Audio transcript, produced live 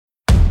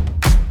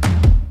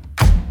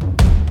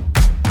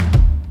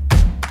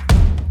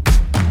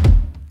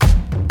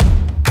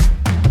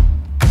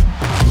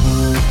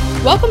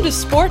Welcome to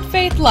Sport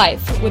Faith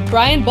Life with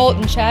Brian Bolt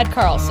and Chad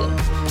Carlson,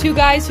 two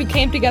guys who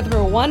came together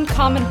for one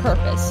common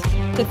purpose,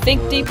 to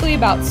think deeply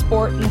about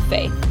sport and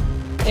faith.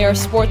 They are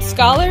sports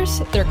scholars,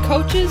 they're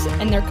coaches,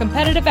 and they're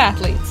competitive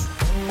athletes,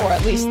 or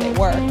at least they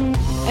were.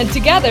 And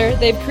together,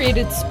 they've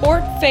created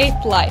Sport Faith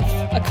Life,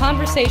 a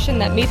conversation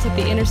that meets at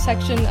the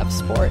intersection of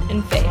sport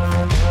and faith.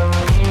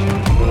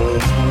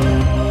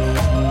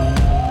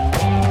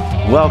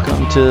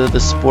 Welcome to the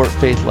Sport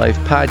Faith Life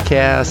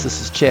podcast. This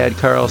is Chad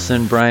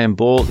Carlson, Brian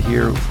Bolt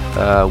here.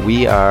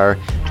 We are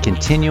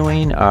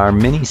continuing our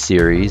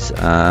mini-series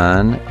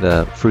on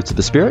the fruits of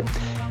the Spirit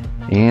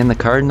and the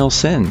cardinal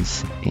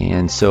sins.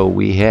 And so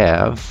we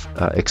have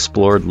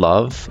explored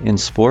love in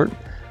sport.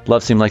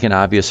 Love seemed like an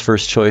obvious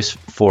first choice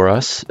for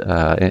us,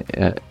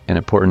 an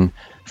important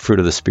fruit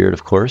of the Spirit,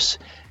 of course.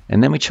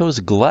 And then we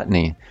chose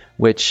gluttony,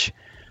 which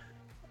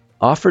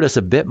offered us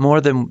a bit more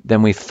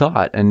than we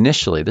thought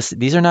initially.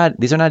 These are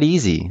not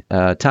easy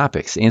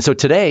topics. And so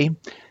today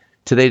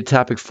the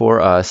topic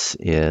for us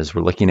is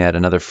we're looking at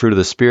another fruit of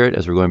the Spirit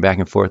as we're going back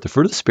and forth. The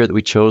fruit of the Spirit that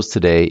we chose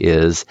today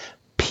is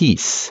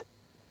peace.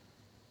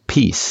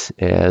 Peace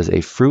as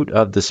a fruit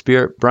of the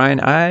Spirit.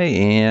 Brian, I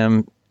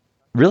am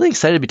really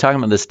excited to be talking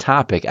about this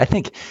topic. I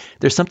think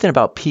there's something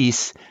about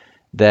peace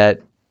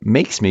that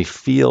makes me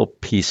feel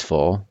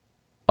peaceful,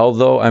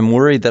 although I'm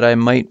worried that I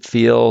might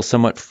feel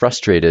somewhat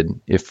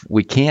frustrated if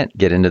we can't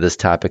get into this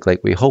topic like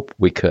we hope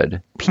we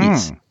could.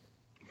 Peace.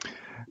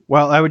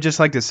 Well, I would just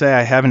like to say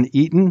I haven't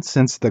eaten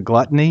since the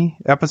gluttony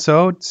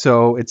episode,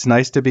 so it's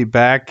nice to be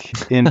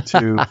back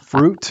into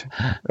fruit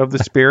of the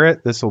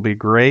Spirit. This will be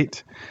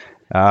great.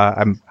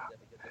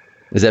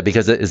 Is that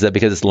because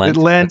it's Lent? It's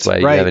Lent, that's why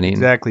right? You haven't eaten?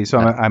 Exactly. So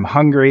I'm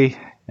hungry.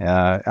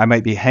 I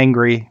might be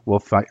hangry. We'll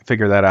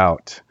figure that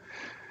out.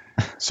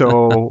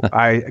 So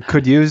I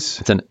could use.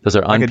 Those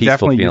are unpeaceful I could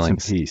definitely feelings.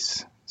 use some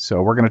peace.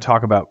 So we're going to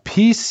talk about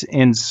peace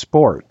in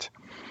sport.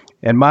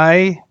 And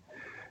my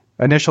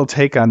initial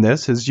take on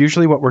this is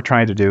usually what we're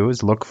trying to do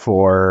is look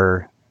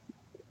for,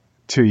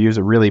 to use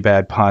a really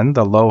bad pun,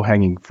 the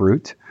low-hanging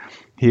fruit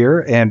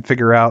here and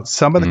figure out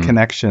some of the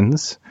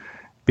connections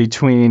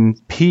between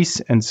peace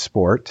and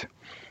sport.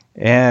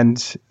 And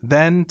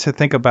then to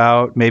think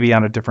about maybe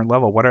on a different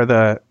level, what are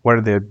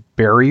the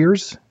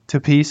barriers to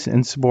peace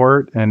in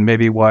sport, and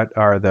maybe what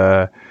are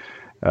the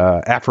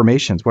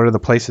affirmations? What are the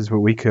places where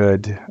we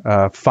could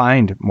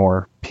find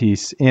more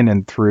peace in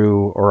and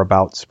through or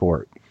about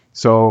sport?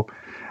 So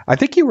I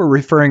think you were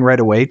referring right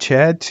away,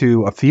 Chad,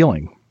 to a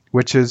feeling,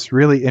 which is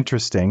really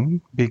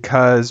interesting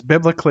because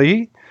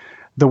biblically,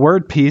 the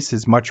word peace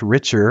is much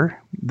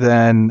richer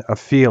than a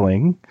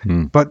feeling,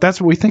 but that's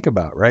what we think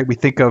about, right? We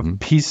think of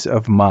peace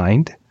of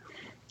mind.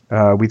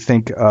 We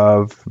think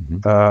of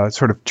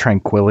sort of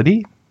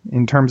tranquility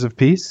in terms of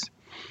peace.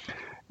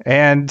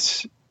 And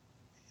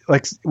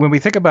like when we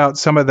think about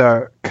some of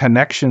the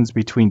connections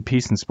between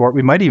peace and sport,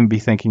 we might even be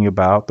thinking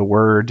about the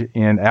word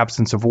in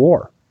absence of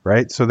war,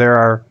 right? So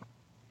there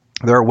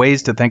are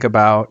ways to think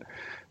about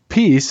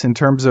peace in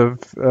terms of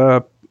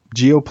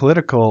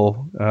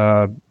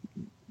geopolitical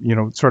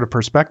sort of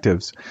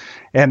perspectives.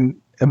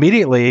 And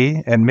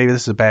immediately, and maybe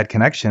this is a bad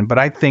connection, but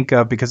I think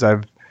of, because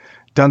I've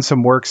done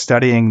some work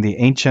studying the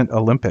ancient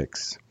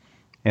Olympics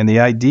and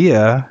the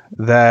idea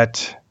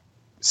that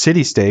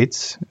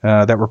city-states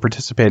that were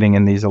participating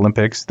in these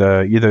Olympics,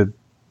 either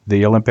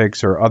the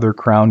Olympics or other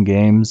crown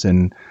games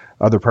in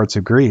other parts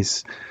of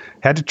Greece,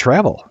 had to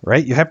travel,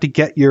 right? You have to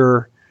get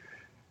your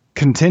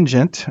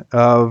contingent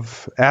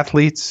of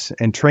athletes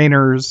and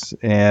trainers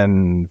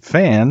and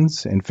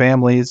fans and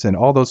families and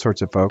all those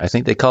sorts of folks. I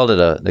think they called it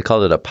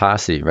a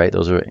posse, right?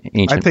 Those were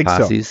ancient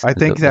posses. So. I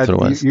think that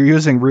you're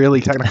using really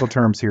technical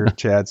terms here,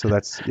 Chad. So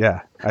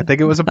I think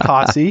it was a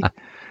posse.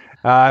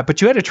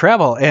 But you had to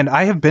travel, and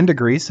I have been to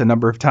Greece a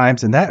number of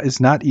times, and that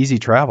is not easy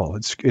travel.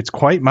 It's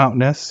quite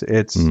mountainous.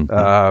 It's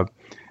trying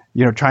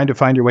to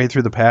find your way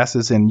through the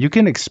passes, and you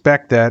can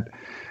expect that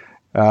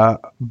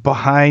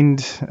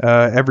behind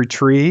every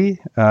tree,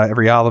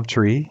 every olive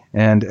tree,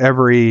 and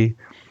every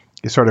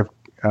sort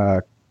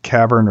of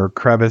cavern or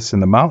crevice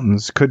in the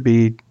mountains could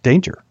be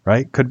danger,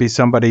 right? Could be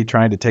somebody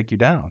trying to take you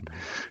down.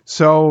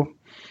 So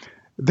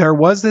there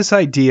was this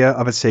idea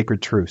of a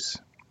sacred truce,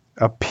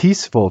 a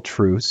peaceful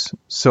truce,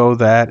 so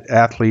that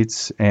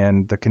athletes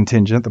and the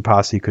contingent, the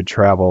posse, could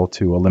travel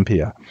to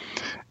Olympia.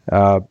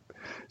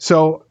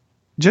 So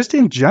just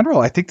in general,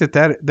 I think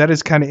that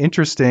is kind of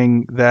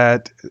interesting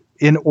that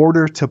in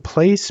order to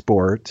play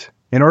sport,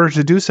 in order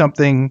to do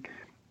something,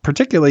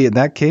 particularly in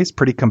that case,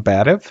 pretty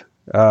combative,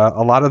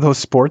 a lot of those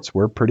sports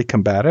were pretty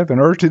combative. In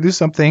order to do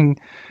something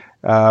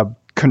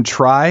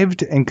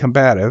contrived and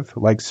combative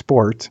like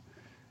sport,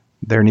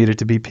 there needed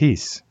to be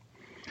peace.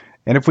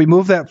 And if we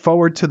move that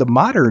forward to the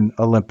modern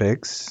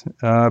Olympics,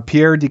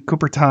 Pierre de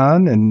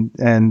Coubertin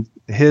and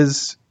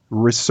his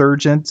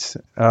resurgence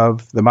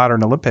of the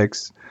modern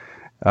Olympics,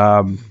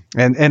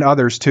 and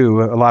others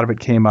too. A lot of it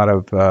came out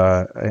of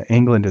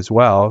England as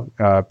well.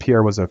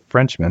 Pierre was a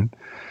Frenchman.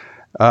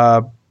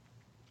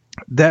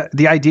 That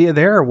the idea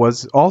there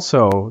was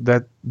also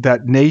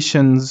that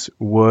nations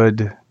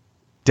would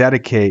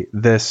dedicate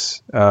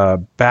this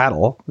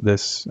battle,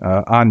 this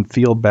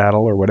on-field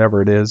battle or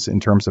whatever it is in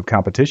terms of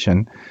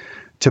competition,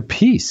 to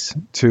peace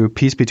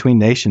between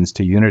nations,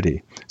 to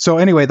unity. So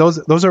anyway,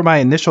 those are my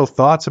initial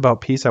thoughts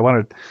about peace. I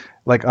want to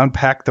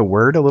unpack the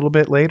word a little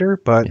bit later,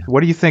 but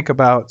what do you think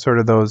about sort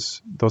of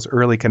those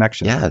early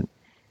connections? Yeah.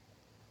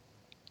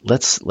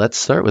 Let's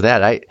start with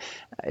that.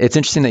 It's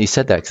interesting that you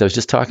said that, because I was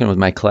just talking with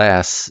my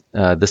class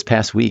this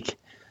past week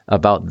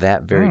about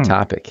that very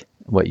topic,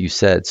 what you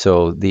said.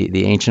 So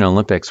the ancient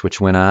Olympics, which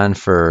went on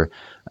for,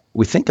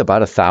 we think,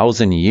 about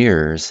 1,000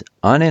 years,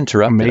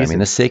 uninterrupted. Amazing. I mean,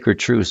 the sacred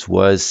truce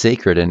was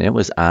sacred, and it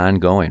was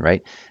ongoing,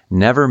 right?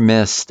 Never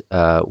missed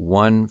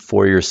one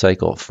 4-year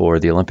cycle for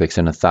the Olympics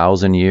in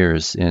 1,000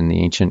 years in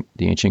the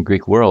ancient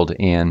Greek world.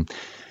 And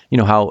you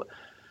know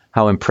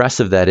how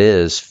impressive that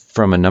is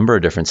from a number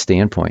of different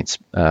standpoints.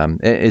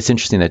 It's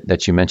interesting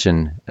that you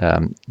mentioned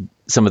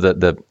some of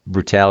the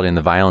brutality and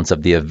the violence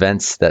of the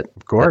events that,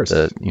 of course,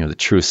 the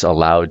truce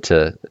allowed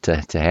to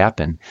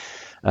happen.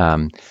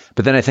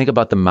 But then I think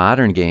about the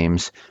modern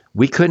games.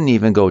 We couldn't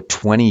even go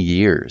 20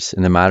 years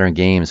in the modern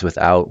games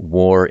without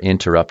war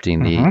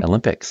interrupting the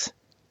Olympics,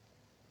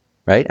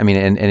 right? I mean,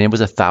 and it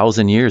was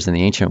 1,000 years in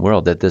the ancient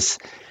world that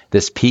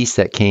this peace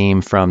that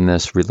came from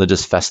this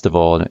religious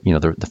festival,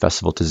 the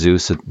festival to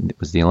Zeus, it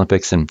was the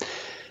Olympics,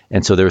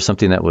 and so there was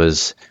something that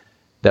was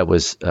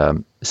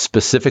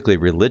specifically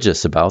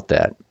religious about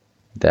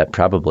that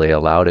probably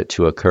allowed it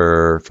to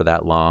occur for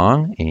that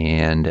long,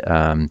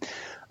 and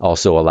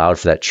also allowed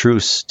for that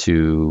truce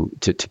to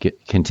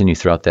continue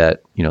throughout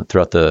that,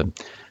 throughout the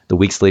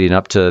weeks leading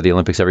up to the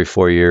Olympics every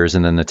 4 years,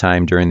 and then the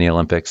time during the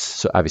Olympics,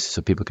 so obviously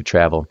so people could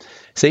travel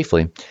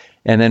safely.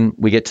 And then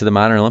we get to the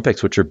modern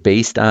Olympics, which are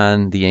based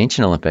on the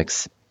ancient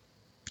Olympics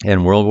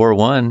and World War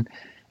I.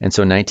 And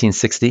so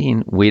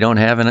 1916, we don't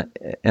have an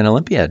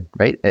Olympiad,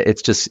 right?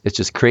 It's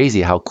just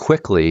crazy how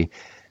quickly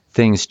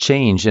things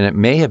change. And it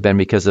may have been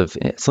because of,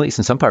 at least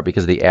in some part,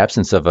 because of the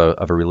absence of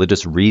a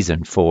religious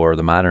reason for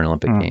the modern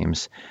Olympic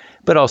Games.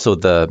 But also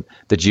the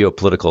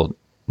geopolitical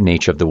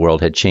nature of the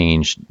world had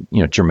changed,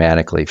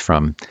 dramatically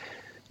from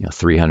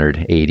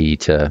 380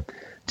 to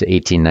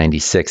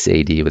 1896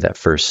 AD with that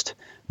first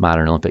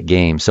modern Olympic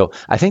Games. So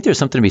I think there's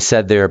something to be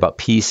said there about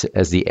peace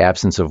as the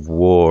absence of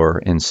war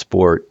in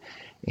sport,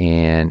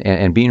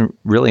 and being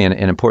really an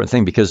important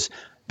thing, because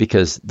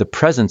the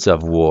presence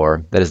of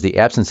war, that is the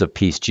absence of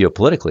peace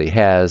geopolitically,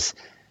 has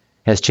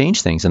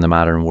changed things in the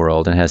modern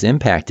world and has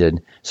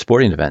impacted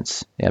sporting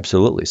events.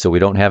 Absolutely. So we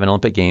don't have an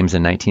Olympic Games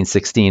in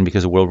 1916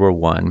 because of World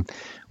War I.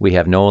 We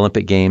have no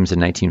Olympic Games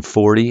in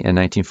 1940 and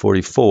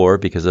 1944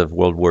 because of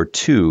World War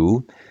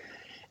II.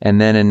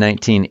 And then in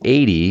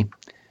 1980,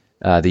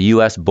 the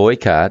U.S.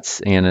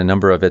 boycotts, and a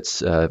number of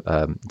its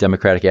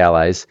democratic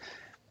allies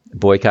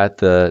boycott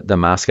the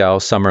Moscow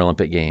Summer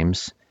Olympic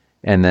Games.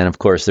 And then, of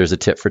course, there's a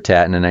tit for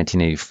tat. And in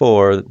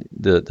 1984,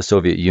 the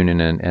Soviet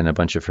Union and a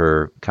bunch of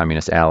her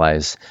communist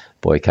allies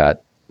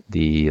boycott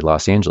the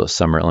Los Angeles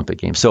Summer Olympic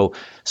Games. So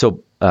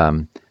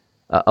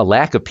a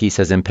lack of peace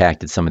has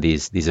impacted some of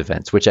these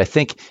events, which I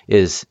think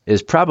is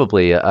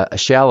probably a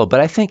shallow, but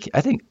I think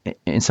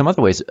in some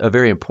other ways a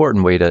very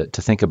important way to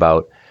think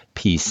about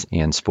peace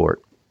and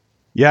sport.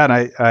 Yeah, and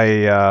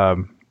I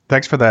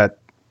thanks for that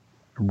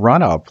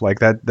run up. Like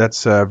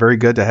that's very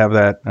good to have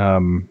that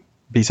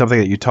be something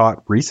that you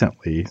taught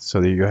recently,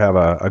 so that you have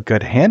a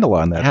good handle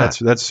on that. Yeah.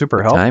 That's super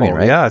good helpful. Timing,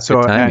 right? Yeah.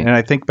 So and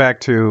I think back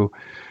to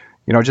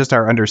just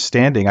our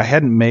understanding. I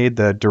hadn't made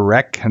the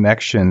direct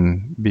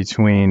connection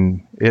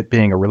between it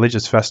being a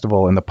religious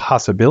festival and the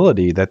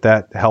possibility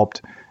that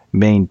helped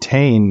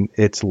maintain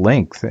its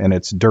length and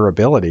its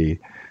durability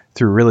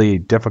through really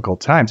difficult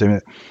times. I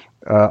mean,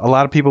 a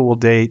lot of people will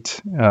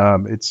date,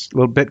 it's a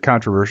little bit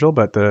controversial,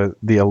 but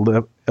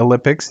the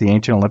Olympics, the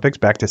ancient Olympics,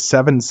 back to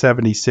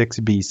 776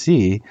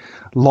 BC,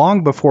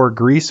 long before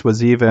Greece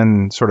was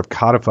even sort of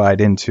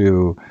codified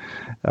into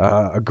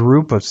a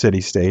group of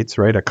city-states,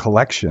 right, a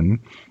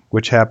collection,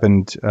 which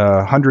happened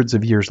hundreds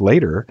of years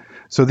later.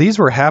 So these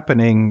were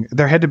happening.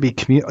 There had to be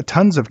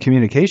tons of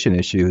communication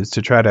issues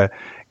to try to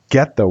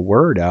get the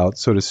word out,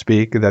 so to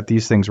speak, that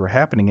these things were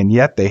happening, and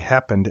yet they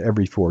happened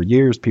every 4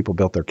 years. People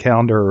built their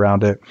calendar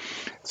around it.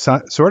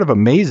 So, sort of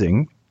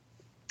amazing.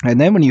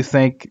 And then when you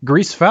think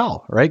Greece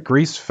fell, right?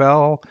 Greece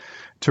fell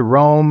to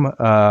Rome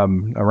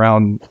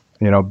around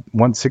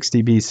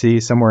 160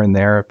 BC, somewhere in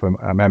there.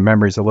 My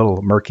memory's a little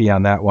murky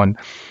on that one.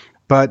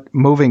 But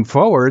moving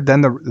forward,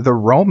 then the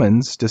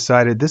Romans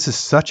decided this is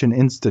such an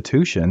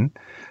institution.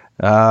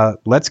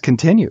 Let's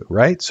continue,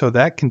 right? So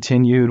that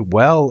continued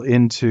well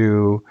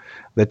into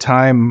the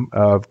time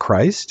of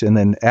Christ, and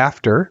then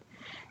after,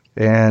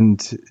 and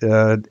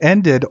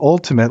ended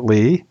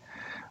ultimately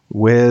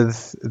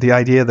with the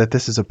idea that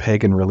this is a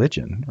pagan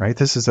religion, right?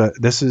 This is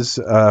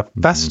a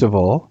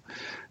festival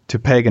to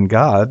pagan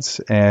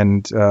gods,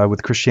 and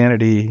with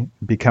Christianity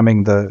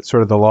becoming the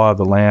sort of the law of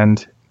the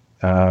land.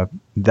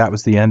 That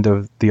was the end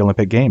of the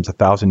Olympic Games,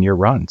 1,000-year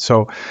run.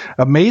 So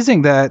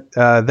amazing that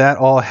that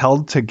all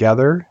held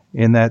together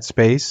in that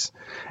space.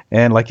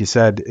 And like you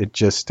said, it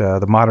just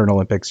the modern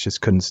Olympics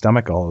just couldn't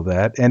stomach all of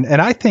that. And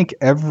I think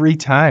every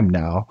time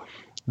now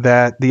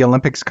that the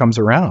Olympics comes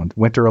around,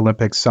 Winter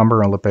Olympics,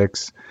 Summer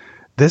Olympics,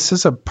 this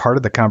is a part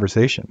of the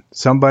conversation.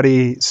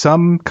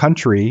 Some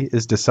country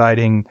is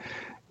deciding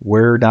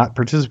we're not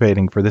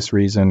participating for this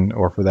reason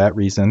or for that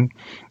reason,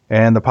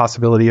 and the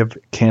possibility of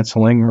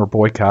canceling or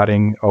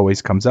boycotting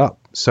always comes up.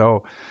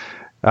 So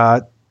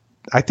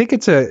I think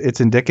it's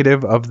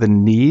indicative of the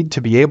need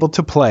to be able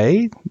to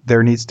play.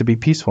 There needs to be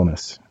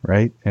peacefulness,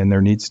 right? And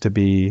there needs to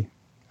be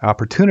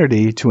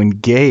opportunity to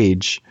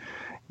engage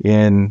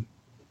in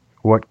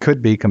what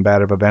could be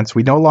combative events.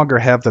 We no longer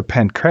have the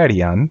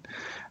pankration,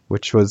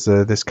 which was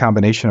this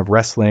combination of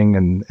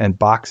wrestling and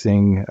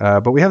boxing,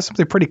 but we have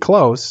something pretty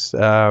close.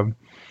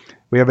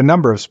 We have a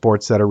number of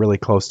sports that are really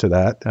close to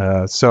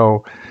that.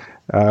 So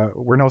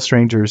we're no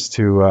strangers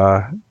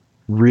to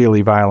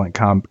really violent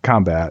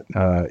combat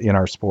in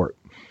our sport.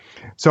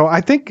 So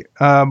I think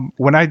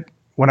when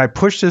I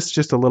push this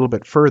just a little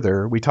bit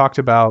further, we talked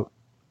about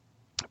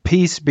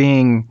peace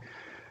being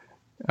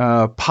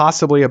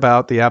possibly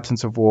about the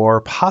absence of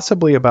war,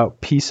 possibly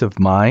about peace of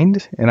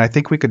mind. And I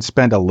think we could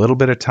spend a little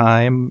bit of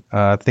time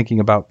thinking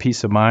about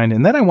peace of mind.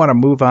 And then I want to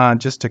move on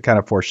just to kind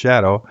of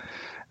foreshadow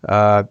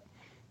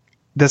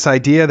this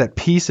idea that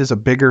peace is a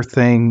bigger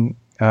thing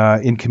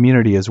in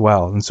community as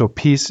well. And so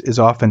peace is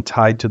often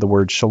tied to the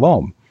word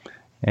shalom.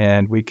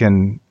 And we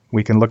can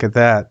look at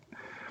that.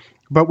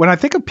 But when I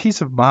think of peace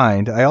of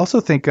mind, I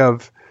also think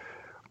of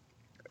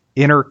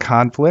inner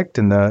conflict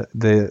and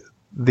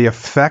the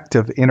effect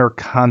of inner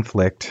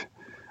conflict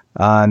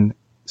on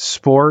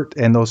sport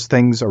and those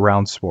things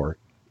around sport,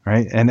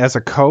 right? And as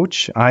a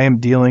coach, I am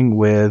dealing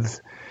with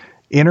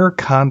inner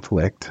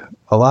conflict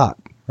a lot,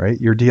 right?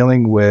 You're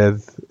dealing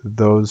with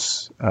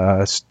those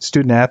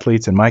student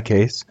athletes, in my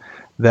case,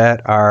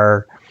 that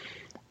are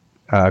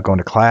going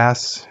to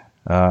class,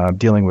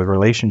 dealing with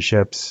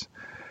relationships,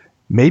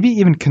 maybe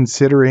even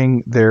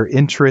considering their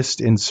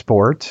interest in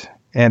sport,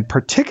 and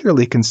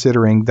particularly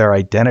considering their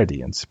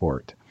identity in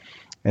sport.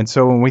 And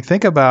so when we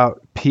think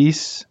about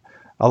peace,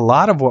 a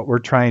lot of what we're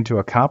trying to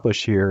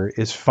accomplish here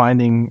is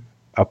finding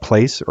a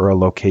place or a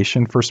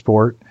location for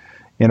sport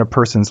in a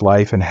person's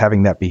life and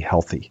having that be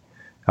healthy,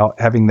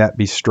 having that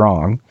be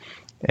strong.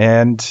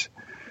 And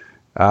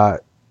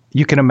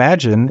you can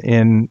imagine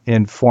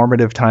in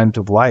formative times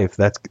of life,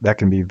 that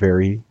can be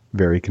very,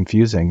 very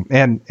confusing.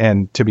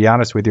 And to be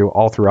honest with you,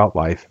 all throughout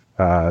life,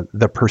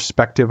 the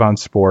perspective on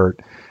sport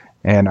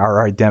and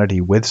our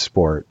identity with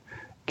sport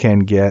can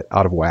get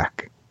out of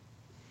whack.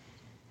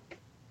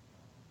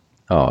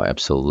 Oh,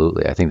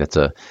 absolutely. I think it's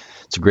a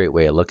great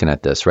way of looking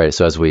at this, right?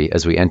 So as we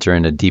enter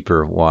into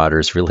deeper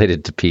waters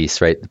related to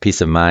peace, right? The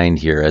peace of mind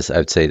here, as I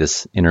would say,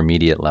 this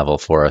intermediate level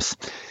for us.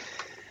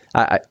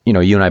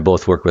 You and I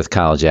both work with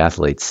college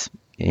athletes,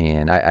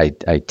 and I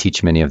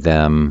teach many of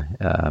them,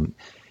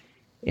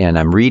 and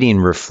I'm reading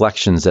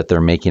reflections that they're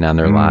making on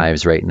their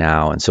lives right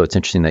now. And so it's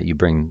interesting that you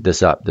bring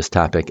this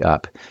topic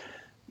up.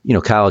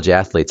 College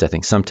athletes, I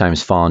think,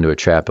 sometimes fall into a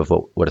trap of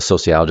what a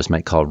sociologist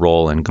might call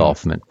role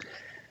engulfment.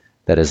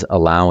 That is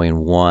allowing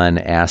one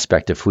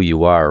aspect of who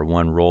you are,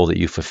 one role that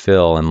you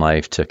fulfill in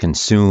life to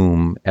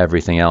consume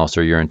everything else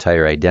or your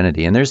entire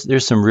identity. And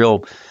there's some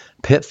real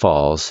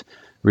pitfalls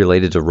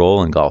related to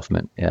role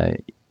engulfment,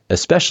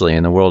 especially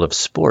in the world of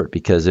sport,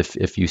 because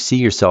if you see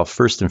yourself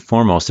first and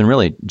foremost, and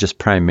really just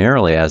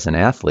primarily as an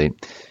athlete,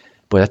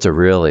 boy, that's a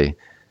really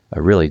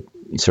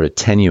sort of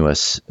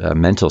tenuous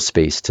mental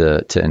space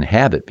to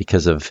inhabit,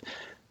 because of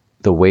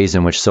the ways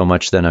in which so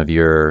much then of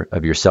your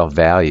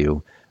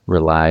self-value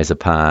relies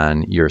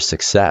upon your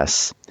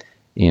success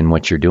in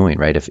what you're doing,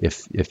 right?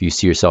 If you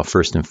see yourself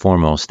first and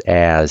foremost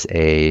as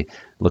a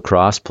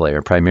lacrosse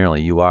player,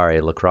 primarily you are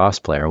a lacrosse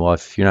player. Well,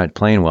 if you're not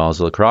playing well as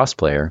a lacrosse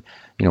player,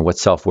 what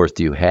self-worth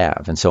do you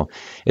have? And so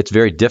it's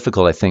very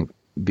difficult, I think,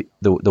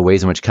 the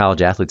ways in which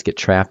college athletes get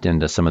trapped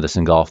into some of this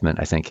engulfment,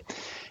 I think.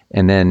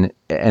 And then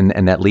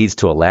and that leads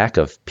to a lack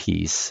of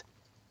peace.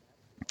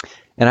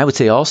 And I would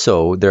say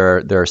also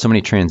there are so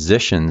many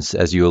transitions,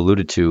 as you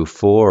alluded to,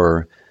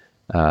 for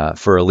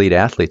elite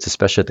athletes,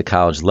 especially at the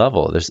college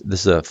level. This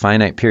is a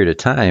finite period of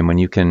time when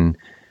you can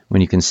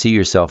see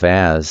yourself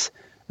as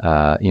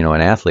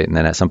an athlete, and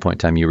then at some point in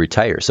time you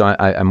retire. So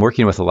I'm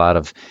working with a lot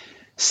of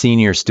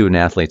senior student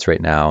athletes right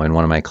now in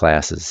one of my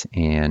classes,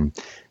 and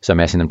so I'm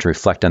asking them to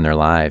reflect on their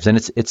lives, and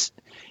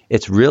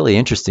it's really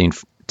interesting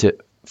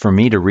for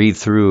me to read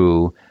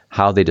through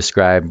how they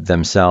describe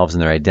themselves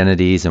and their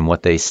identities and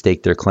what they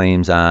stake their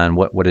claims on,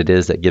 what it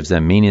is that gives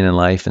them meaning in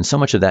life, and so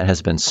much of that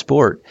has been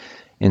sport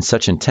in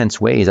such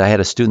intense ways. I had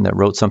a student that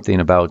wrote something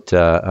about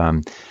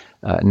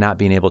not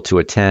being able to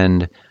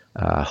attend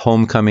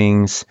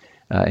homecomings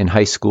in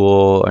high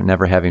school, or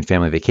never having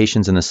family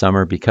vacations in the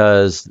summer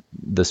because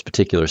this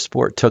particular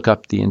sport took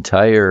up the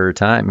entire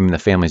time. I mean, the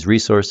family's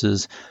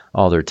resources,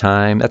 all their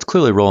time. That's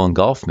clearly role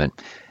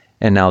engulfment.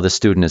 And now the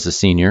student is a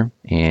senior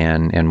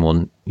and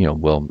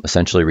will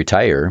essentially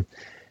retire.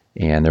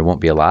 and there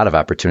won't be a lot of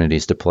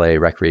opportunities to play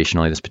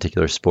recreationally this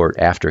particular sport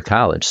after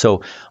college.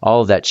 So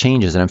all of that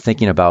changes, and I'm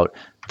thinking about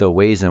the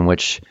ways in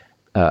which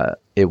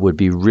it would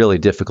be really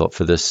difficult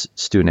for this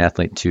student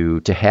athlete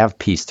to have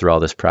peace through all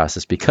this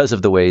process because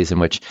of the ways in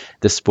which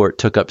this sport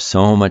took up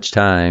so much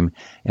time,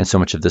 and so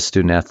much of the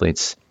student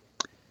athlete's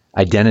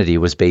identity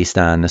was based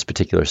on this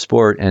particular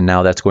sport, and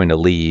now that's going to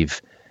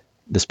leave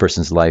this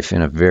person's life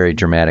in a very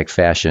dramatic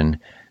fashion,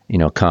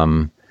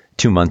 come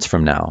 2 months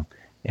from now.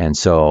 And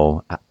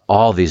so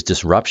all these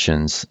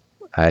disruptions,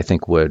 I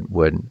think,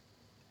 would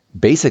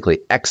basically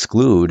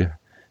exclude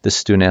the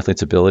student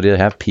athlete's ability to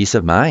have peace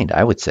of mind,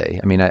 I would say.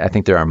 I mean, I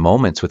think there are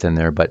moments within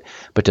there, but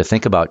to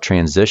think about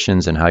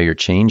transitions and how you're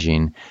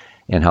changing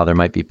and how there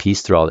might be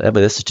peace through all that,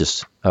 but this is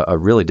just a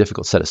really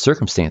difficult set of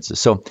circumstances.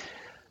 So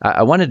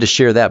I wanted to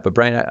share that. But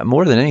Brian,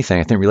 more than anything,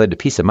 I think related to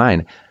peace of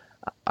mind,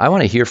 I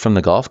want to hear from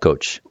the golf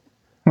coach.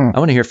 I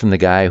want to hear from the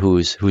guy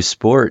whose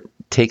sport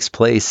takes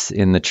place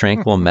in the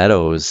tranquil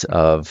meadows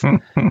of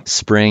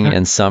spring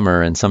and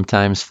summer and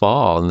sometimes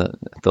fall and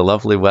the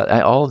lovely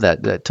weather, all of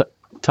that.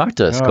 Talk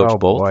to us, Coach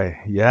Bolt. Oh, boy.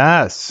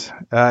 Yes.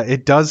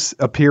 It does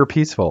appear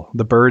peaceful.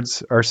 The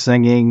birds are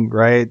singing,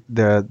 right?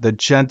 The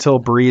gentle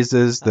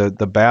breezes,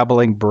 the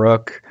babbling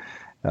brook.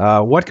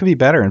 What could be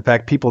better? In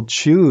fact, people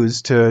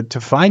choose to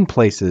find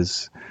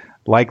places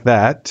like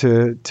that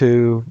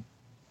to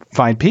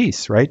find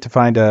peace, right? To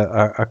find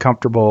a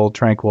comfortable,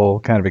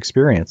 tranquil kind of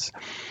experience.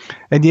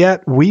 And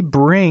yet we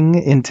bring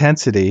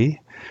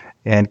intensity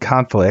and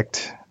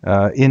conflict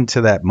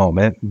into that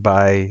moment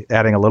by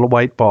adding a little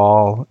white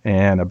ball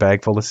and a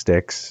bag full of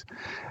sticks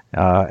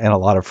and a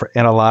lot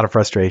of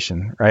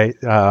frustration, right?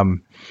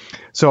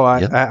 So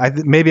I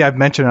maybe I've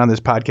mentioned it on this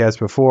podcast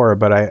before,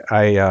 but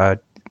I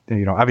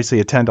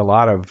obviously attend a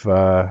lot of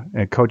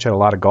and coach at a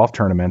lot of golf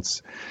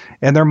tournaments,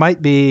 and there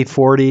might be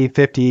 40,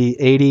 50,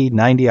 80,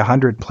 90,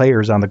 100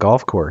 players on the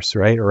golf course,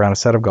 right? Or on a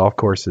set of golf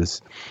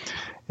courses.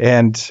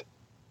 And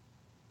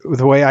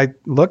the way I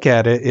look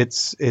at it,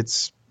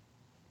 it's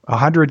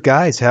 100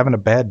 guys having a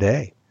bad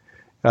day.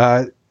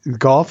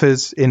 Golf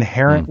is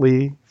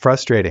inherently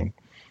frustrating,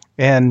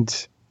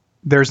 and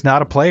there's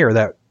not a player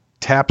that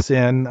taps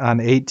in on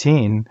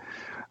 18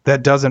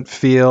 that doesn't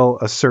feel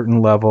a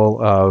certain level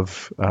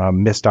of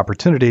missed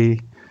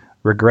opportunity,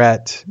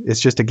 regret. It's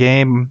just a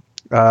game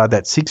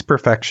that seeks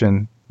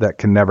perfection that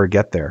can never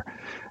get there,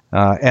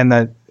 and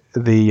that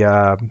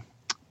the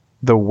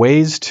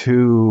ways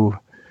to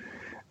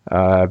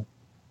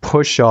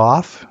push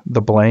off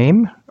the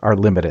blame are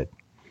limited,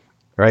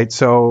 right?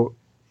 So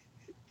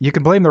you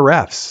can blame the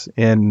refs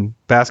in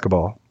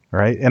basketball,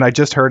 right? And I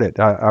just heard it,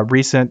 a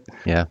recent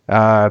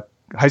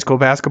high school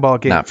basketball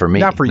game. Not for me.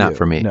 Not for you. Not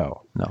for me.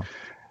 No.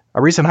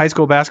 A recent high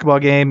school basketball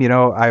game,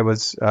 I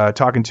was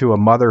talking to a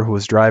mother who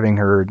was driving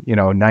her,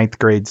 ninth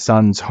grade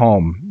son's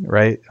home,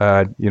 right?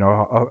 A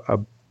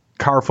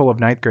car full of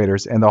ninth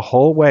graders, and the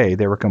whole way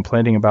they were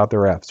complaining about the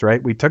refs,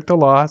 right? We took the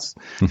loss,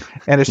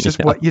 and it's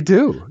just what you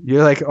do.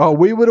 You're like, oh,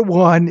 we would have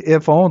won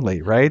if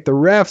only, right? The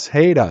refs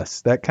hate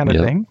us, that kind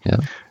of thing.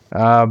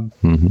 Yeah.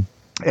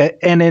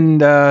 And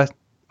in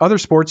other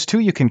sports too,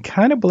 you can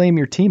kind of blame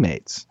your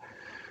teammates.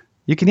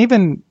 You can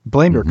even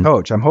blame your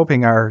coach. I'm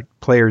hoping our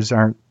players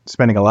aren't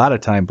spending a lot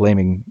of time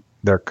blaming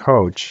their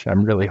coach.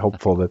 I'm really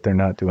hopeful that they're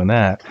not doing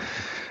that.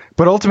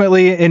 But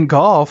ultimately in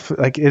golf,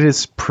 like, it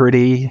is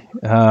pretty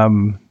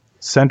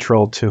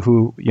central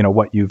to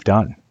what you've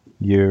done.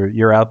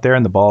 You're out there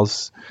and the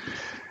ball's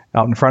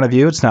out in front of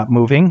you. It's not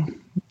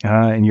moving.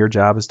 And your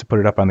job is to put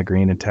it up on the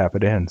green and tap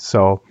it in.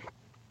 So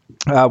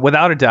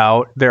without a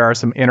doubt, there are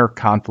some inner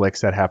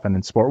conflicts that happen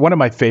in sport. One of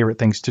my favorite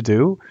things to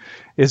do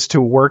is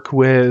to work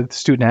with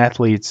student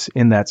athletes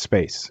in that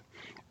space.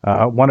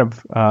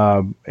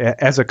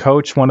 As a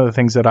coach, one of the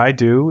things that I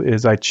do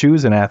is I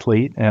choose an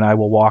athlete and I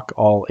will walk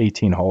all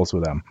 18 holes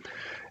with them.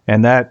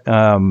 And that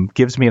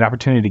gives me an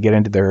opportunity to get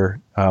into their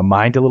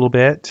mind a little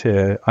bit,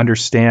 to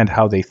understand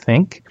how they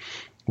think.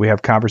 We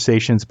have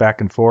conversations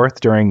back and forth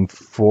during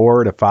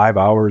 4 to 5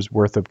 hours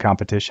worth of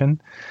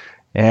competition.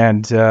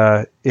 And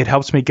it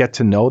helps me get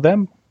to know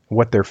them,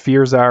 what their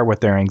fears are,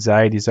 what their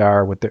anxieties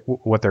are,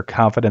 what their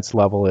confidence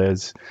level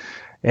is.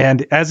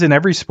 And as in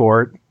every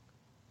sport,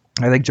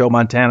 I think Joe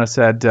Montana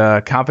said,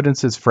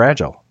 confidence is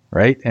fragile,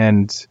 right?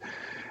 And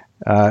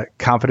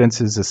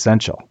confidence is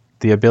essential.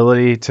 The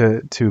ability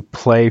to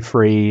play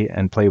free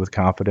and play with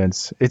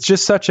confidence. It's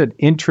just such an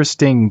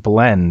interesting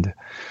blend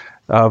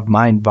of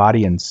mind,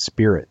 body, and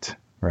spirit,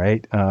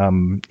 right?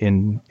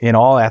 In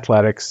all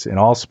athletics, in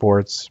all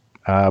sports,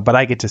 but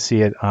I get to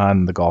see it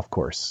on the golf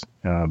course.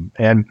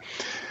 And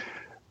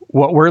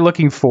what we're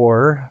looking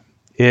for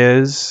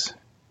is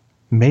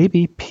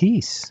maybe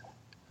peace,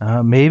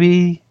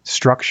 maybe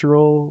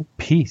structural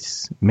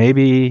peace,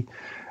 maybe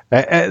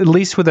at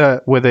least with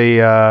a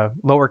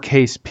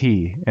lowercase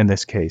p in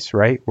this case,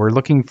 right? We're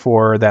looking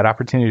for that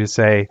opportunity to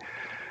say,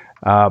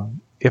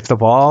 if the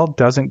ball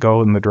doesn't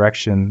go in the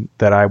direction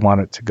that I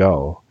want it to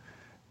go,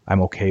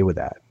 I'm okay with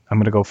that. I'm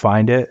going to go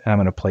find it and I'm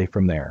going to play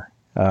from there.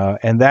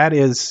 And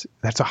that's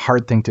a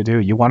hard thing to do.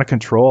 You want to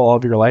control all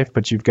of your life,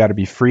 but you've got to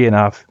be free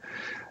enough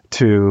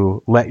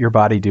to let your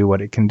body do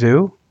what it can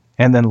do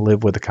and then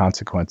live with the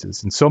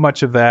consequences. And so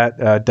much of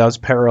that does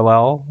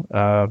parallel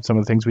some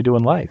of the things we do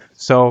in life.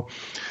 So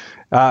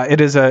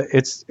it's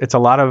a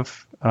lot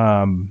of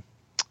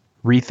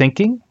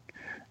rethinking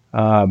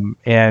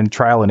and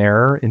trial and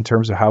error in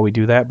terms of how we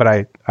do that. But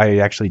I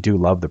actually do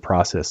love the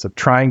process of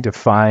trying to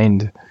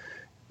find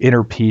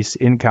inner peace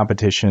in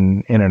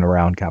competition, in and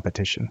around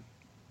competition.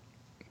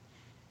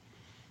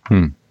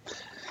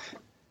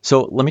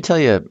 So let me tell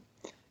you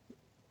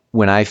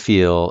what I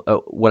feel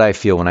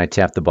when I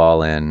tap the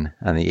ball in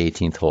on the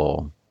 18th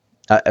hole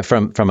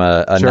from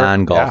a Sure,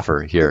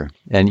 non-golfer here.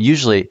 And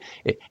usually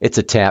it's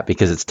a tap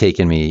because it's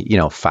taken me,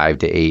 5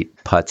 to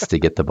 8 putts to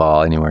get the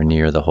ball anywhere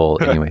near the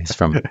hole anyways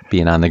from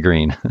being on the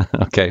green.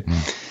 Okay.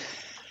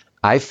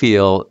 I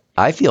feel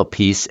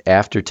peace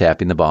after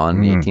tapping the ball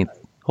on the 18th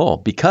hole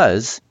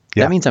because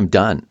that means I'm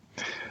done.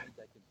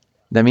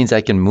 That means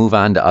I can move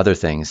on to other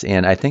things.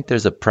 And I think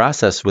there's a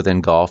process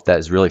within golf that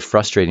is really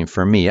frustrating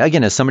for me.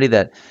 Again, as somebody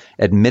that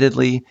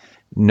admittedly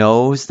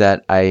knows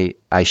that I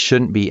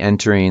shouldn't be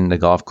entering the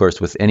golf course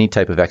with any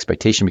type of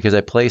expectation because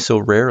I play so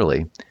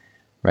rarely,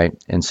 right?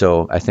 And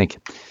so I think,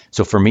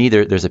 for me,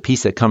 there's a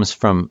piece that comes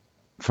from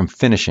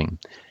finishing.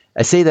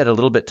 I say that a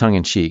little bit tongue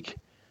in cheek,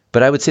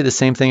 but I would say the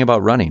same thing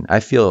about running. I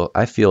feel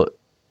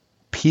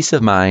peace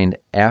of mind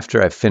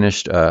after I've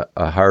finished a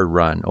hard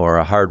run or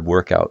a hard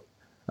workout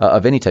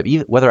of any type,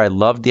 even whether I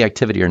loved the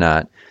activity or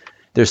not.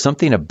 There's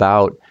something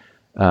about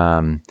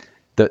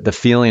the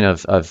feeling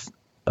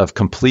of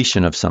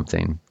completion of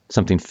something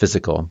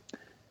physical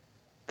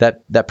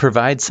that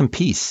provides some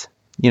peace.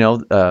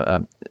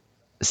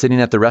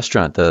 Sitting at the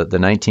restaurant, the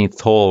 19th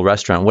hole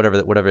restaurant,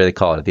 whatever they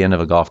call it, at the end of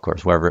a golf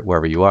course,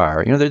 wherever you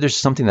are, there's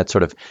something that's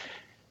sort of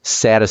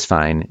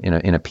satisfying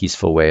in a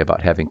peaceful way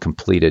about having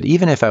completed,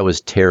 even if I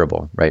was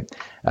terrible, right?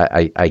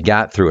 I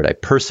got through it. I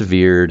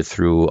persevered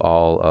through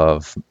all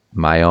of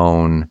my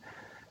own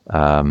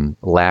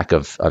lack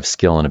of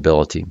skill and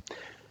ability.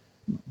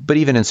 But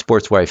even in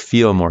sports where I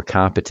feel more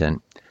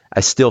competent, I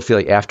still feel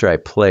like after I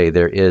play,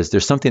 there's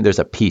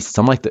a peace. It's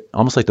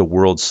almost like the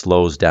world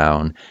slows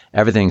down.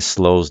 Everything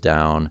slows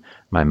down.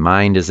 My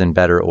mind is in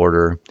better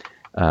order.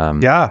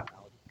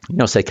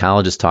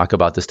 Psychologists talk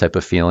about this type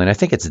of feeling. I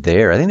think it's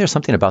there. I think there's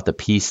something about the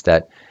peace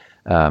that,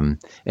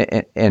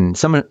 and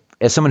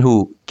someone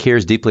who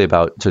cares deeply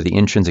about sort of the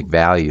intrinsic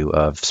value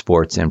of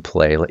sports and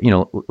play,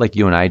 like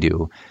you and I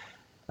do,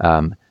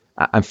 I'm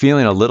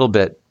feeling a little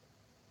bit,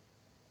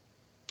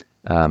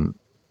 what's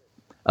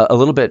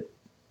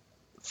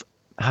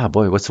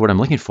the word I'm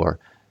looking for?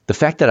 The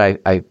fact that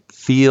I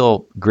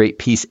feel great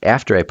peace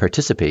after I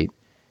participate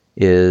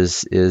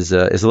is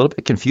a little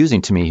bit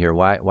confusing to me here.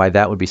 Why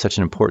that would be such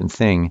an important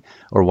thing,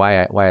 or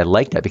why I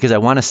like that? Because I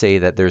want to say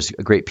that there's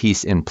a great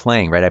peace in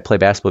playing, right? I play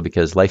basketball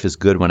because life is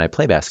good when I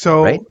play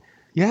basketball, right?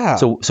 Yeah.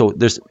 So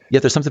there's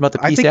something about the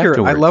peace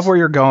afterwards. I love where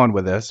you're going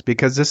with this,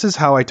 because this is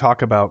how I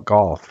talk about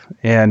golf,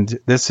 and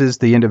this is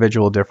the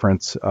individual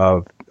difference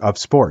of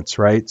sports,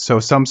 right? So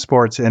some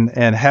sports,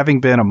 and having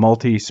been a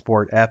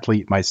multi-sport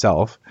athlete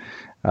myself,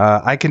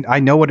 I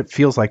know what it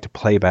feels like to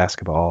play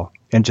basketball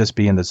and just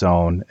be in the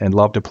zone and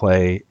love to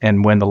play.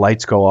 And when the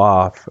lights go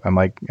off, I'm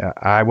like,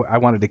 I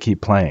wanted to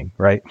keep playing,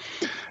 right?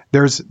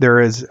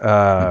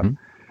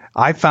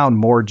 I found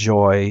more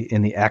joy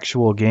in the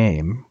actual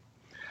game.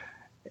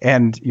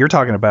 And you're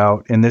talking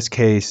about, in this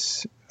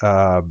case,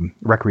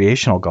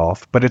 recreational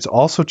golf, but it's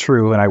also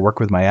true, and I work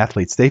with my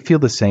athletes, they feel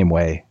the same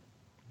way.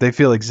 They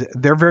feel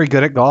they're very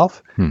good at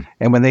golf, and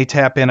when they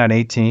tap in on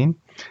 18,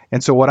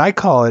 and so what I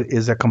call it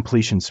is a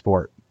completion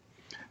sport.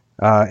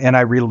 And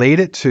I relate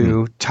it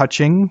to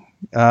touching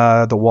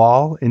the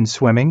wall in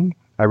swimming.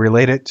 I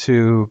relate it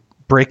to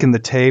breaking the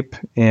tape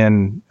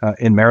in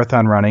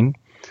marathon running,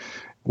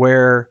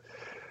 where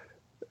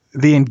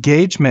the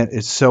engagement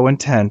is so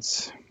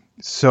intense,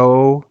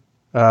 so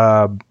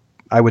I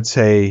would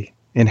say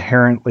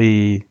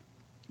inherently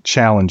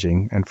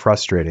challenging and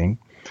frustrating,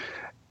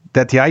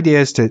 that the idea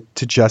is to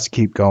just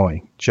keep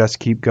going, just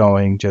keep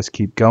going, just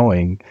keep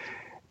going.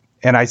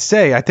 And I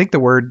think the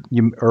word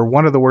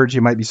one of the words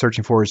you might be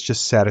searching for is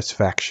just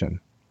satisfaction.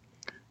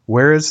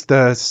 Where is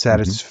the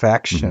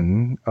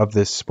satisfaction of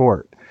this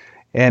sport?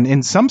 And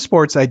in some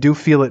sports, I do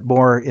feel it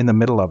more in the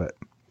middle of it.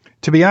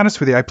 To be honest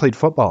with you, I played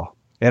football,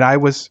 and I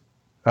was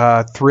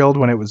thrilled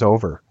when it was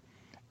over.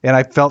 And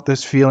I felt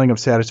this feeling of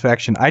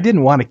satisfaction. I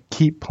didn't want to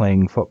keep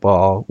playing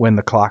football when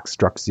the clock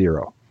struck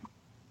 0.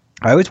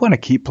 I always want to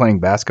keep playing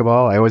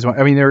basketball.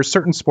 There are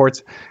certain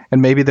sports,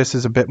 and maybe this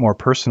is a bit more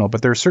personal,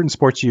 but there are certain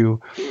sports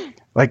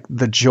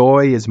the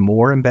joy is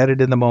more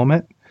embedded in the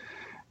moment.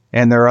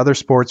 And there are other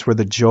sports where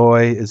the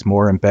joy is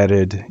more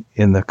embedded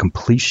in the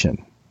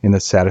completion, in the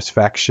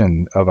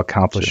satisfaction of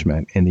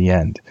accomplishment in the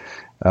end.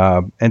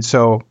 And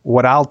so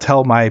what I'll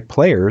tell my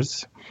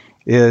players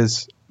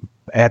is,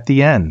 at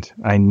the end,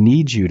 I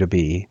need you to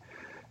be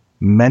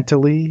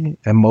mentally,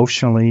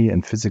 emotionally,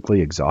 and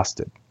physically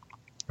exhausted.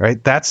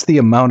 Right? That's the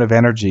amount of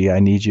energy I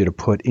need you to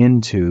put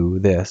into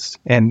this.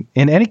 And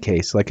in any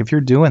case, like if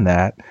you're doing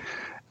that,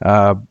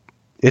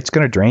 it's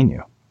going to drain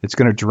you. It's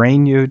going to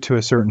drain you to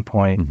a certain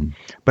point. Mm-hmm.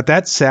 But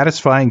that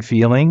satisfying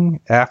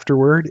feeling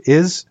afterward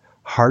is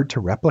hard to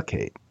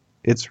replicate.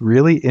 It's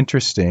really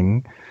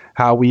interesting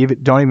how we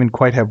don't even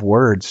quite have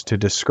words to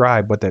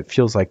describe what that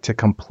feels like to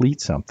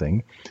complete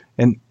something.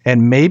 And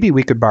maybe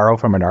we could borrow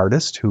from an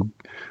artist who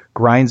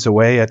grinds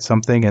away at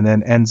something and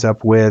then ends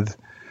up with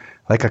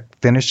like a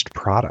finished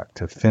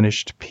product, a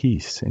finished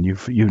piece, and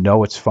you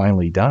know it's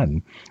finally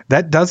done.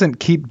 That doesn't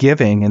keep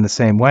giving in the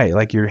same way.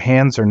 Like your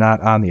hands are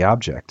not on the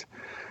object,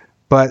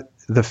 but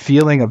the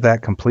feeling of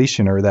that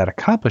completion or that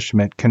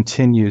accomplishment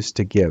continues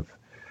to give.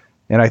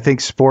 And I think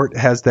sport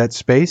has that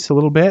space a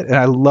little bit, and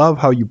I love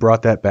how you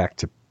brought that back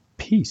to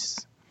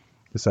peace,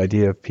 this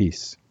idea of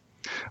peace.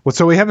 Well,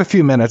 so we have a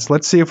few minutes.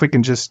 Let's see if we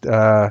can just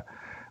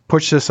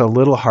push this a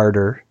little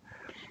harder.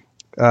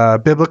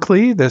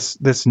 Biblically,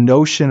 this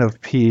notion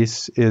of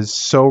peace is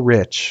so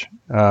rich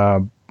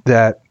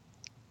that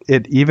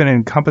it even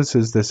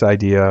encompasses this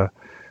idea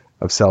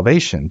of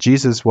salvation.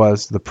 Jesus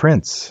was the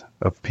Prince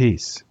of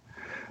Peace.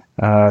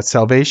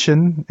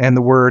 Salvation, and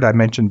the word I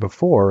mentioned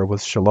before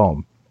was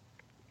shalom.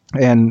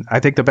 And I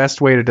think the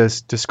best way to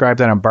describe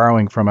that, I'm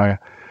borrowing from a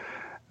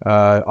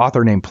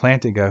author named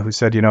Plantinga, who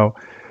said,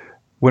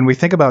 when we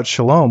think about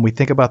shalom, we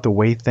think about the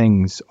way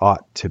things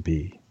ought to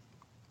be.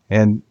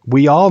 And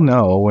we all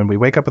know when we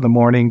wake up in the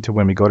morning to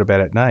when we go to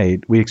bed at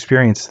night, we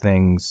experience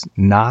things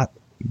not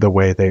the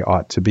way they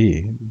ought to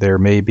be. There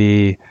may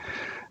be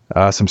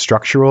some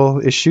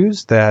structural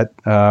issues that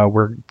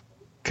we're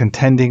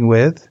contending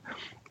with.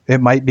 It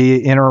might be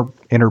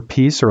inner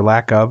peace or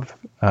lack of.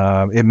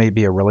 It may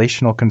be a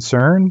relational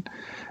concern.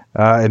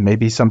 It may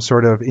be some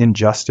sort of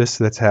injustice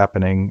that's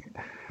happening.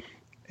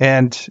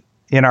 And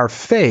in our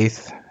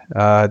faith,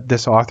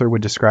 this author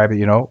would describe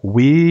it,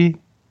 we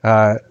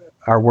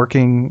are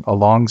working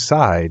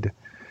alongside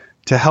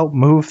to help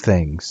move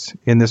things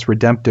in this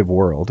redemptive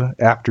world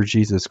after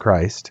Jesus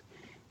Christ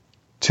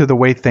to the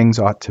way things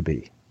ought to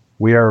be.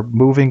 We are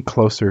moving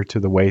closer to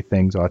the way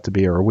things ought to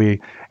be, or we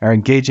are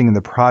engaging in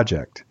the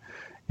project.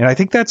 And I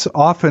think that's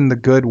often the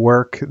good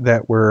work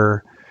that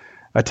we're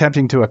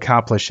attempting to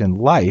accomplish in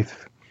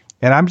life.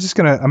 And I'm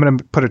going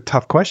to put a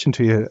tough question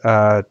to you,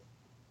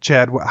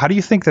 Chad. How do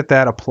you think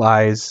that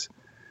applies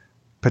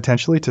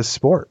potentially to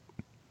sport?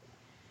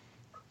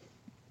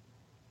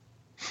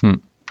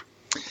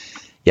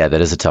 Yeah, that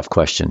is a tough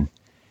question.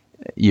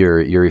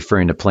 You're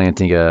referring to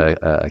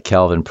Plantinga, a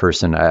Calvin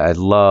person. I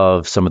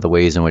love some of the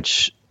ways in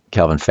which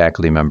Calvin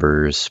faculty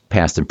members,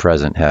 past and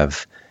present,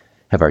 have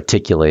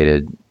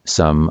articulated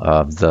some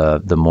of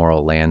the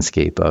moral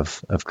landscape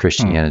of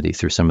Christianity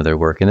through some of their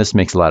work. And this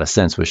makes a lot of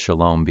sense with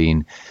shalom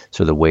being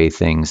sort of the way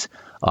things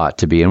ought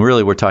to be. And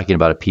really, we're talking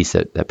about a peace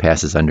that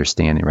passes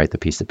understanding, right? The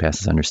peace that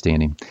passes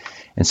understanding.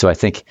 And so I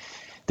think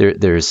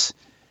there's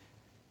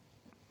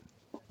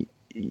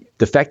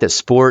the fact that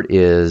sport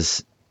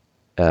is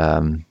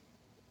so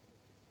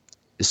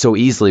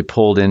easily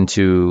pulled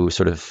into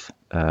sort of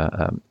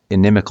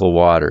inimical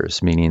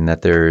waters, meaning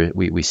that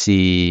we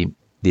see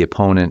the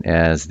opponent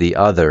as the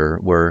other.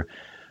 We're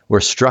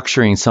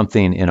structuring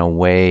something in a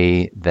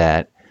way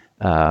that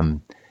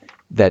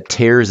that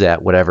tears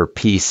at whatever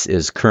peace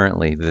is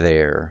currently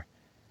there,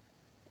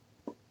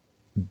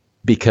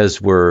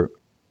 because we're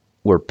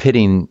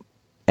pitting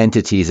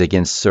entities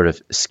against sort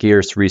of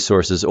scarce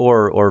resources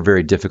or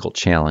very difficult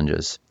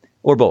challenges,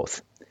 or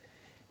both.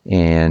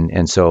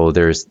 And so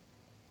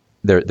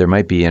there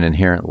might be an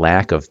inherent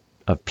lack of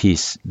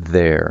peace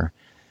there.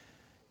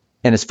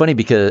 And it's funny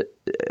because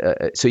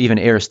so even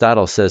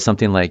Aristotle says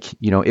something like,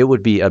 it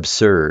would be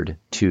absurd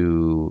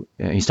to,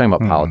 he's talking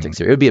about politics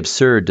here. It would be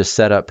absurd to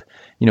set up,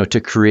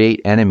 to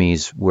create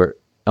enemies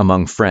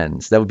among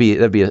friends. That'd be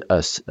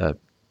a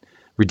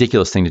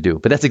ridiculous thing to do.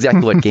 But that's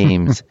exactly what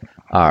games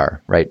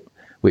are, right?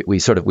 We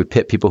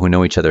pit people who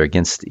know each other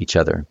against each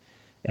other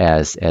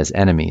as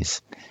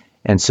enemies.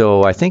 And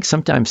so I think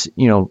sometimes,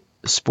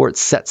 sports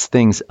sets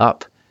things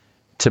up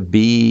to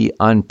be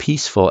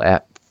unpeaceful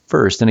at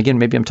first. And again,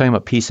 maybe I'm talking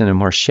about peace in a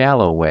more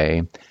shallow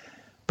way,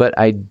 but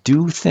I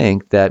do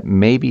think that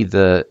maybe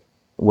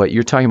what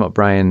you're talking about,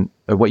 Brian,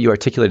 or what you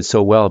articulated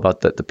so well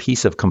about the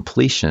peace of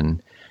completion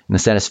and the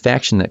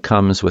satisfaction that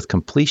comes with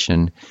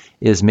completion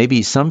is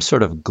maybe some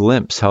sort of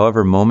glimpse,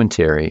 however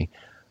momentary,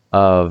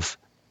 of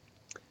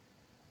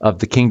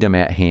the kingdom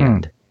at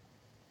hand.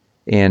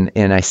 And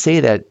I say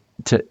that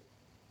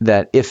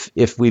that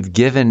if we've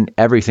given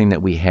everything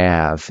that we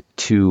have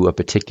to a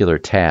particular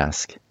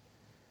task,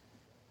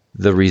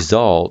 the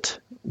result,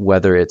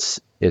 whether it's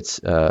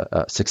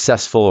a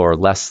successful or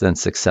less than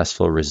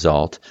successful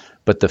result,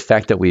 but the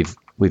fact that we've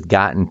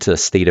gotten to a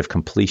state of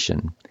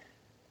completion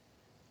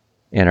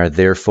and are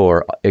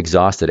therefore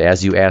exhausted,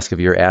 as you ask of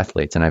your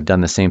athletes, and I've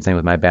done the same thing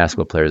with my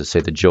basketball players. I say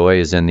the joy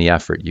is in the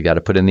effort. You got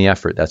to put in the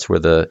effort. That's where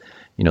the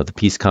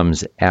peace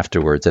comes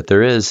afterwards. That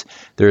there is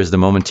the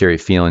momentary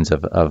feelings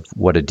of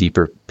what a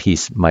deeper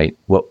peace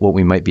what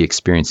we might be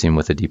experiencing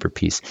with a deeper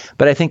peace.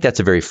 But I think that's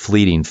a very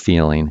fleeting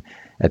feeling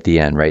at the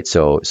end, right?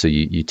 So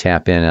you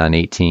tap in on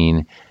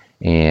 18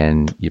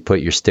 and you put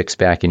your sticks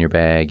back in your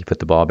bag, you put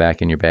the ball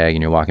back in your bag,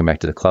 and you're walking back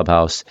to the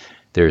clubhouse.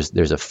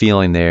 there's a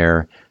feeling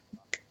there,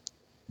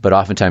 but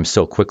oftentimes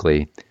so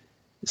quickly,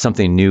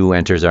 something new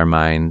enters our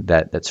mind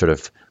that sort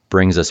of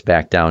brings us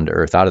back down to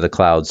earth, out of the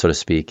clouds, so to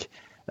speak.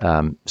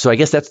 So I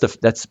guess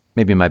that's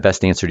maybe my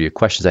best answer to your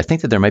questions. I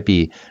think that there might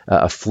be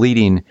a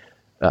fleeting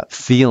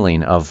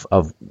feeling of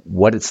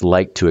what it's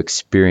like to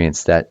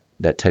experience that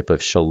type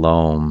of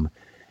shalom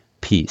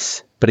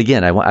peace. But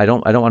again, I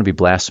don't want to be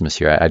blasphemous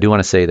here. I do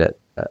want to say that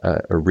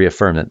or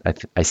reaffirm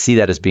that I see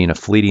that as being a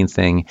fleeting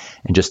thing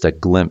and just a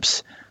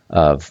glimpse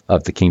of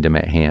the kingdom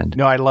at hand.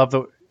 No,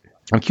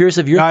 I'm curious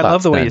of your thoughts. I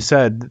love the way then. you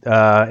said,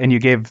 and you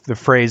gave the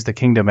phrase "the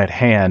kingdom at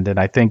hand," and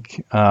I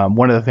think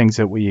one of the things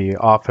that we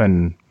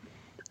often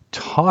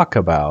talk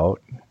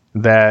about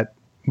that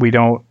we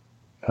don't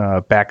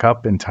back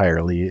up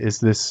entirely is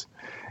this,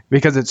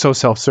 because it's so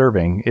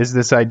self-serving, is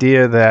this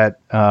idea that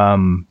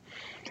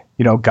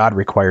God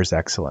requires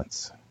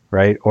excellence,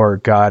 right? Or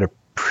God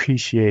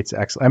appreciates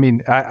excellence. I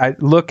mean, I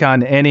look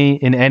in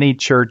any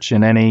church,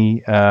 in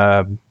any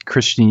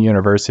Christian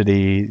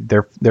university,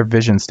 their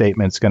vision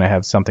statement's going to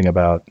have something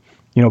about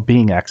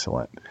being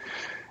excellent.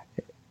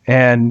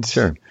 And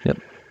sure, yep.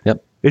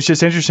 It's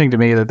just interesting to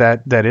me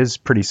that is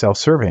pretty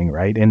self-serving,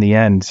 right? In the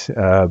end,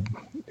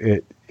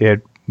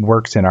 it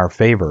works in our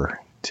favor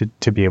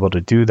to be able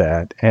to do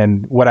that.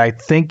 And what I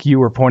think you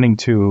were pointing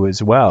to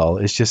as well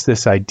is just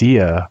this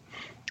idea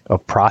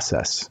of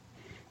process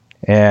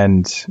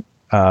and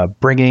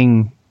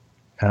bringing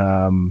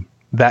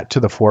that to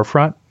the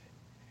forefront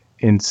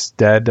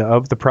instead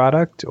of the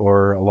product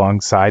or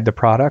alongside the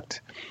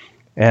product,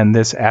 and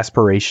this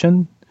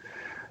aspiration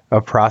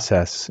of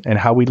process and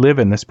how we live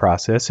in this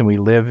process, and we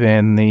live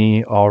in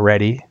the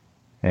already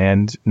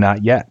and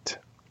not yet.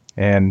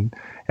 And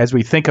as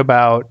we think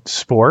about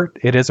sport,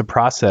 it is a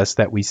process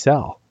that we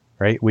sell,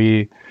 right?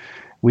 We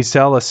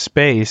sell a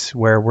space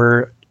where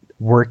we're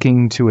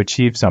working to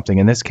achieve something,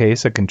 in this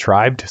case, a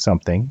contrived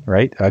something,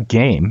 right? A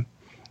game.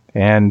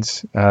 And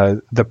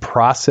the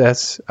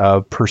process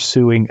of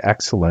pursuing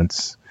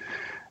excellence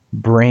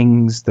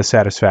brings the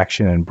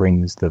satisfaction and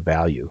brings the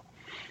value.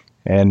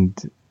 And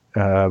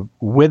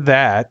with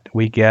that,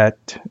 we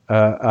get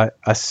a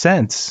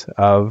sense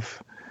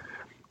of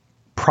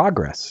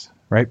progress,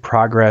 right?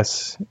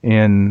 Progress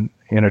in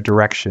a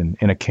direction,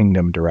 in a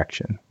kingdom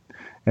direction.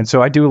 And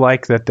so I do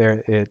like that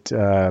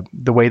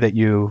the way that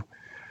you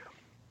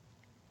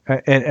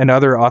and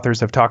other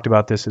authors have talked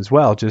about this as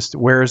well. Just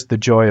where's the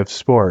joy of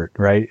sport,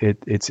 right?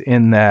 It's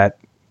in that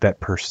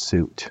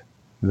pursuit,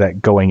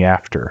 that going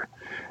after.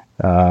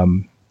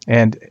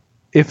 And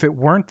if it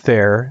weren't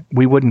there,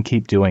 we wouldn't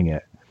keep doing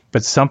it.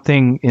 But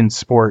something in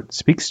sport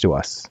speaks to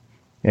us,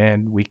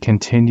 and we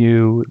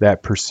continue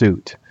that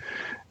pursuit.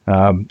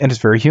 And it's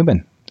very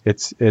human. It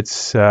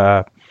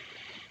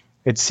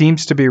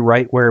seems to be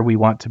right where we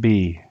want to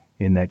be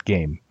in that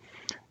game.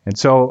 And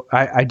so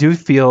I do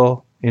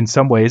feel, in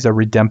some ways, a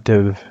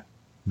redemptive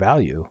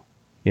value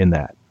in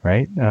that,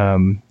 right?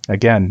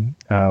 Again,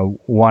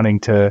 wanting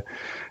to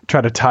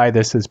try to tie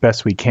this as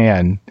best we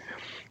can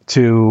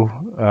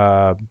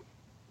to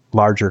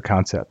larger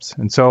concepts.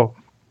 And so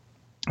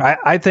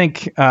I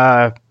think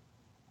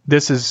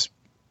this has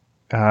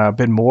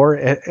been more.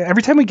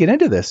 Every time we get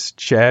into this,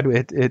 Chad,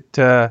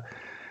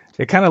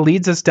 it kind of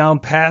leads us down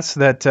past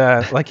that.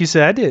 Like you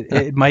said,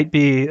 it might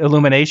be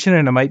illumination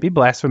and it might be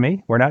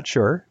blasphemy. We're not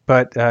sure,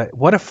 but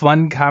what a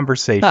fun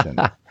conversation.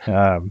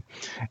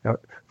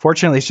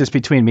 Fortunately, it's just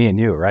between me and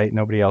you, right?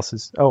 Nobody else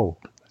is. Oh,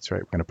 that's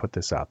right. We're going to put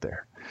this out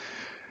there.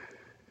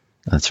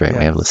 That's right. Yes.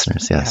 We have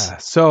listeners. Yes. Yeah.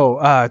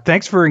 So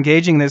thanks for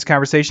engaging in this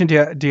conversation.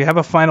 Do you have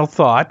a final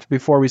thought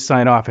before we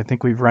sign off? I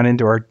think we've run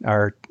into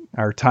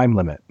our time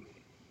limit.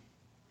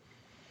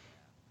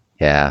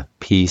 Yeah.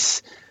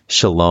 Peace,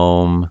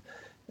 shalom,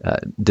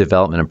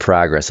 development and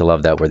progress. I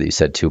love that word that you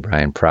said too,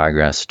 Brian.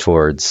 Progress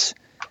towards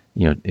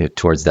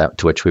that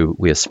to which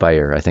we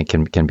aspire. I think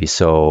can be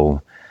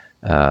so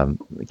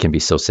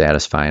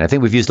satisfying. I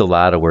think we've used a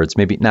lot of words,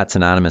 maybe not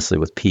synonymously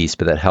with peace,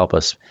 but that help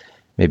us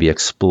maybe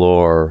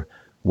explore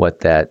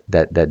what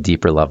that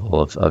deeper level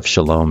of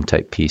shalom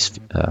type peace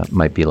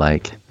might be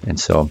like. And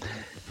so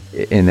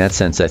in that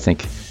sense, I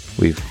think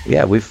we've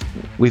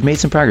made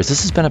some progress.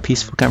 This has been a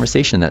peaceful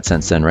conversation in that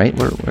sense then, right?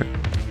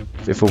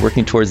 If we're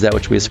working towards that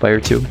which we aspire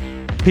to.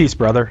 Peace,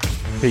 brother.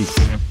 Peace.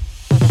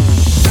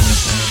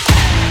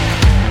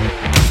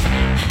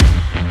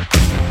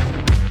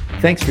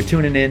 Thanks for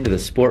tuning in to the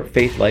Sport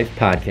Faith Life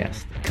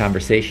podcast, a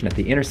conversation at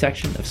the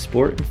intersection of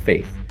sport and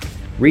faith.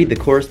 Read the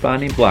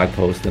corresponding blog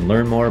post and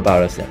learn more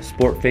about us at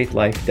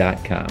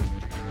sportfaithlife.com.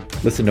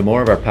 Listen to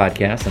more of our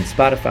podcasts on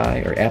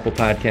Spotify or Apple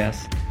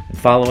Podcasts, and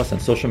follow us on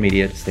social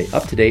media to stay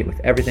up to date with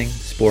everything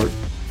sport,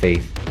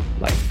 faith,